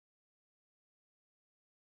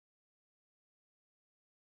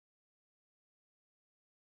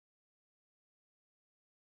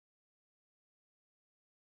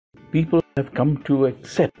People have come to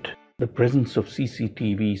accept the presence of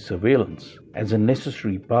CCTV surveillance as a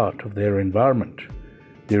necessary part of their environment.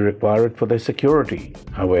 They require it for their security.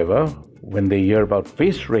 However, when they hear about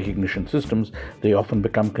face recognition systems, they often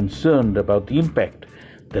become concerned about the impact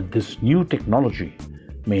that this new technology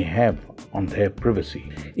may have on their privacy.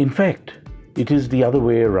 In fact, it is the other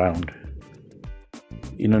way around.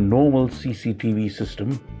 In a normal CCTV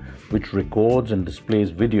system, which records and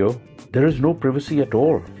displays video, there is no privacy at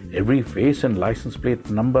all. Every face and license plate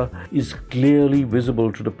number is clearly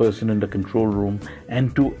visible to the person in the control room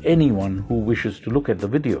and to anyone who wishes to look at the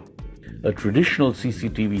video. A traditional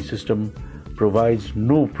CCTV system provides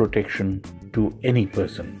no protection to any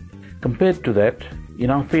person. Compared to that, in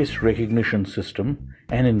our face recognition system,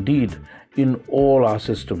 and indeed in all our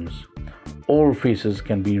systems, all faces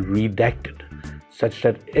can be redacted, such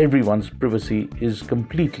that everyone's privacy is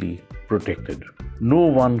completely protected. No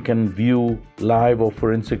one can view live or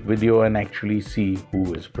forensic video and actually see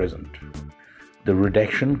who is present. The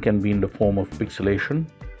redaction can be in the form of pixelation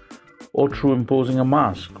or through imposing a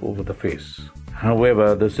mask over the face.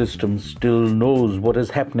 However, the system still knows what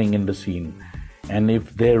is happening in the scene, and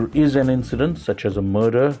if there is an incident such as a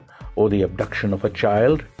murder or the abduction of a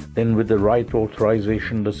child, then with the right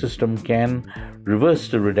authorization, the system can reverse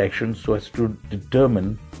the redaction so as to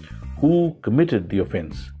determine who committed the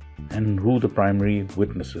offense and who the primary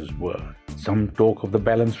witnesses were. Some talk of the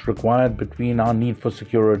balance required between our need for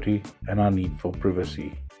security and our need for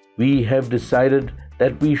privacy. We have decided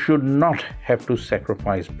that we should not have to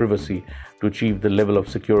sacrifice privacy to achieve the level of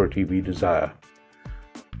security we desire.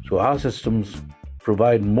 So our systems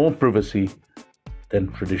provide more privacy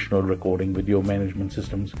than traditional recording video management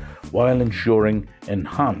systems while ensuring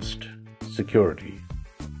enhanced security.